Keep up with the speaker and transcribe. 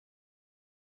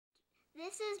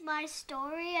This is my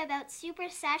story about Super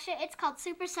Sasha. It's called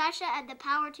Super Sasha and the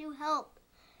Power to Help.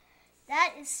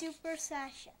 That is Super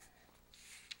Sasha.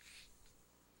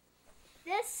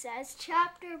 This says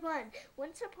Chapter 1.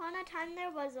 Once upon a time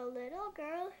there was a little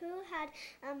girl who had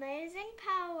amazing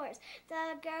powers.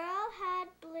 The girl had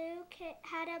a blue cape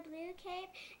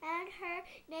and her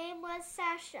name was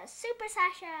Sasha. Super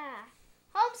Sasha!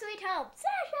 Home sweet home!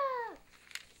 Sasha!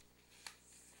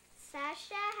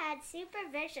 Sasha had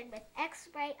supervision with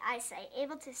X-ray eyesight,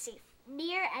 able to see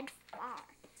near and far.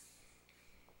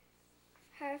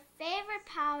 Her favorite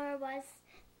power was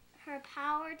her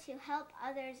power to help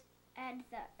others and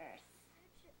the earth.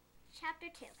 Chapter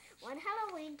 2. One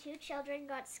Halloween, two children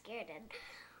got scared and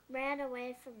ran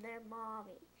away from their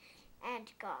mommy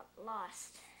and got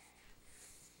lost.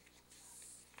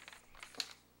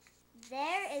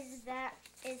 There is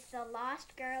the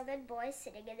lost girl and boy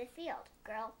sitting in the field.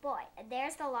 Girl, boy. And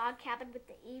there's the log cabin with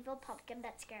the evil pumpkin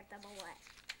that scared them away.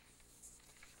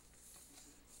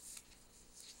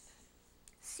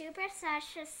 Super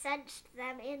Sasha sensed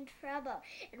them in trouble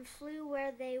and flew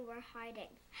where they were hiding.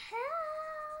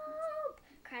 Help!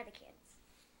 Cried the kids.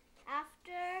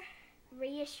 After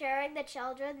reassuring the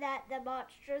children that the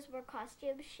monsters were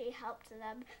costumes, she helped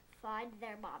them find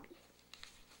their mommy.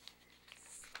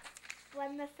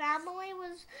 When the family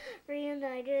was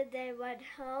reunited, they went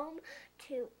home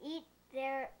to eat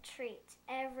their treats.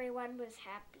 Everyone was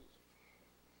happy.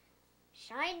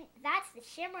 That's the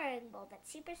shimmering bowl that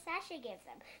Super Sasha gave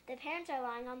them. The parents are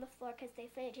lying on the floor because they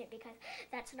fainted because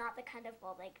that's not the kind of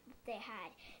bowl they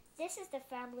had. This is the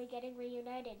family getting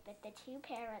reunited, but the two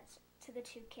parents to the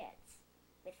two kids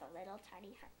with a little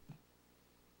tiny heart.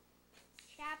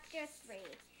 Chapter 3.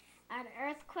 An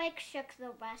earthquake shook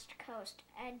the west coast,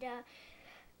 and a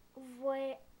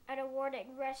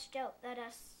warning rushed out that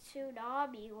a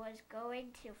tsunami was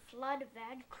going to flood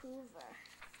Vancouver.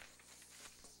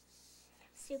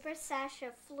 Super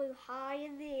Sasha flew high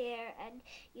in the air and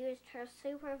used her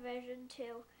supervision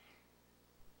to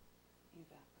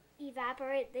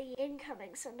evaporate the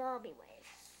incoming tsunami wave.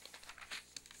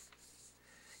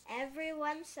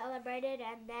 Everyone celebrated,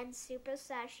 and then Super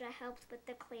Sasha helped with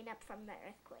the cleanup from the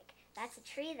earthquake. That's a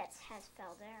tree that has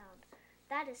fell down.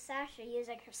 That is Sasha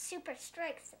using her super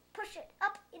strength to push it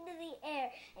up into the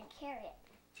air and carry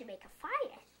it to make a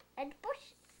fire and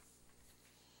bush.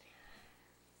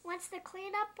 Once the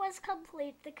cleanup was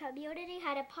complete, the community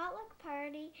had a potluck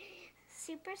party.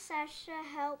 Super Sasha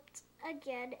helped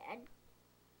again and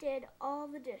did all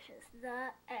the dishes.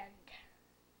 The end.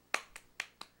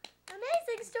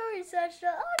 Amazing story, Sasha.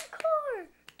 Encore!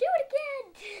 Do it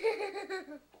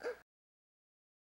again!